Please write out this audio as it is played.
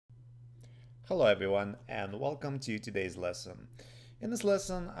Hello everyone and welcome to today's lesson. In this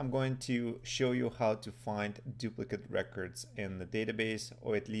lesson, I'm going to show you how to find duplicate records in the database,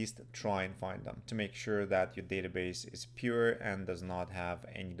 or at least try and find them to make sure that your database is pure and does not have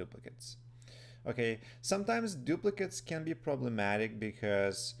any duplicates. Okay, sometimes duplicates can be problematic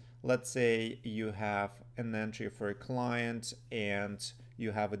because let's say you have an entry for a client and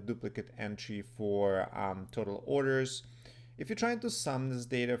you have a duplicate entry for total orders. If you're trying to sum this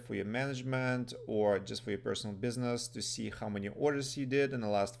data for your management or just for your personal business to see how many orders you did in the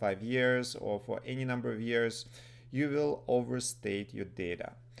last 5 years or for any number of years, you will overstate your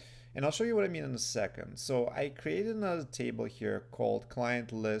data. And I'll show you what I mean in a second. So I created another table here called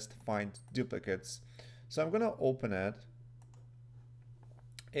client list find duplicates. So I'm going to open it.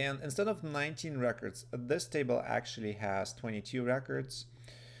 And instead of 19 records, this table actually has 22 records.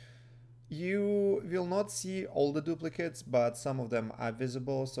 You will not see all the duplicates, but some of them are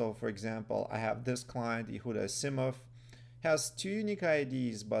visible. So for example, I have this client, Yehuda Simov, has two unique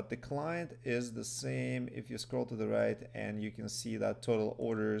IDs, but the client is the same. If you scroll to the right, and you can see that total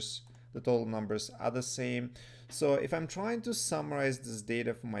orders, the total numbers are the same. So if I'm trying to summarize this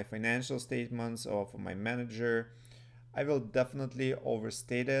data for my financial statements or for my manager, I will definitely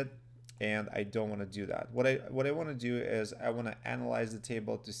overstate it, and I don't want to do that. What I want to do is I want to analyze the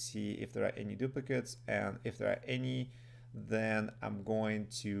table to see if there are any duplicates, and if there are any, then I'm going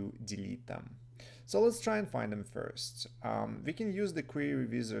to delete them. So let's try and find them first. We can use the query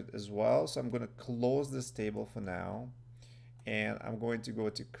wizard as well. So I'm going to close this table for now, and I'm going to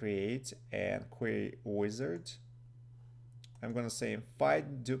go to create and query wizard. I'm going to say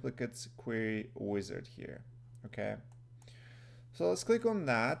find duplicates query wizard here. Okay. So let's click on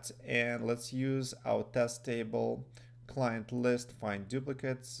that and let's use our test table client list find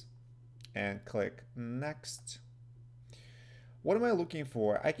duplicates and click next. What am I looking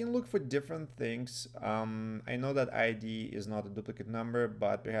for? I can look for different things. I know that ID is not a duplicate number,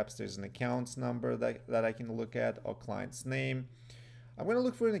 but perhaps there's an accounts number that I can look at, or client's name. I'm going to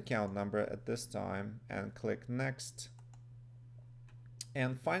look for an account number at this time and click next.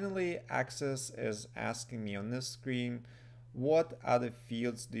 And finally, Access is asking me on this screen, what other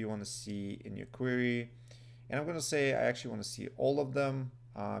fields do you want to see in your query? And I'm going to say I actually want to see all of them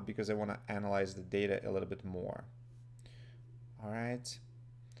because I want to analyze the data a little bit more. All right.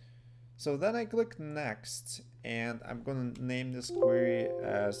 So then I click next, and I'm going to name this query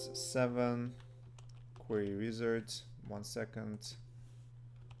as 7 query wizard. 1 second.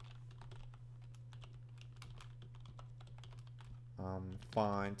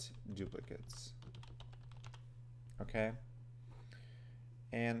 Find duplicates. Okay.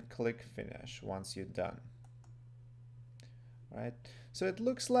 And click finish once you're done. All right. So it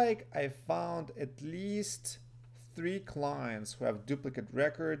looks like I found at least 3 clients who have duplicate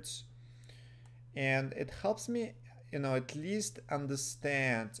records, and it helps me, at least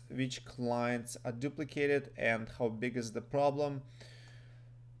understand which clients are duplicated and how big is the problem.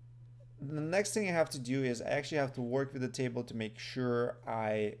 The next thing I have to do is I actually have to work with the table to make sure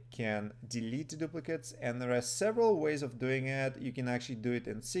I can delete the duplicates, and there are several ways of doing it. You can actually do it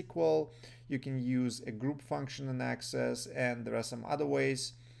in SQL, you can use a group function in Access, and there are some other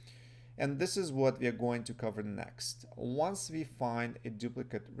ways. And this is what we are going to cover next. Once we find a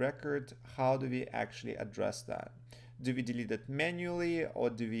duplicate record, how do we actually address that? Do we delete it manually, or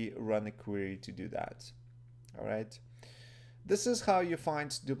do we run a query to do that? All right. This is how you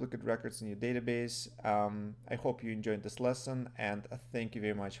find duplicate records in your database. I hope you enjoyed this lesson, and thank you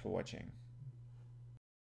very much for watching.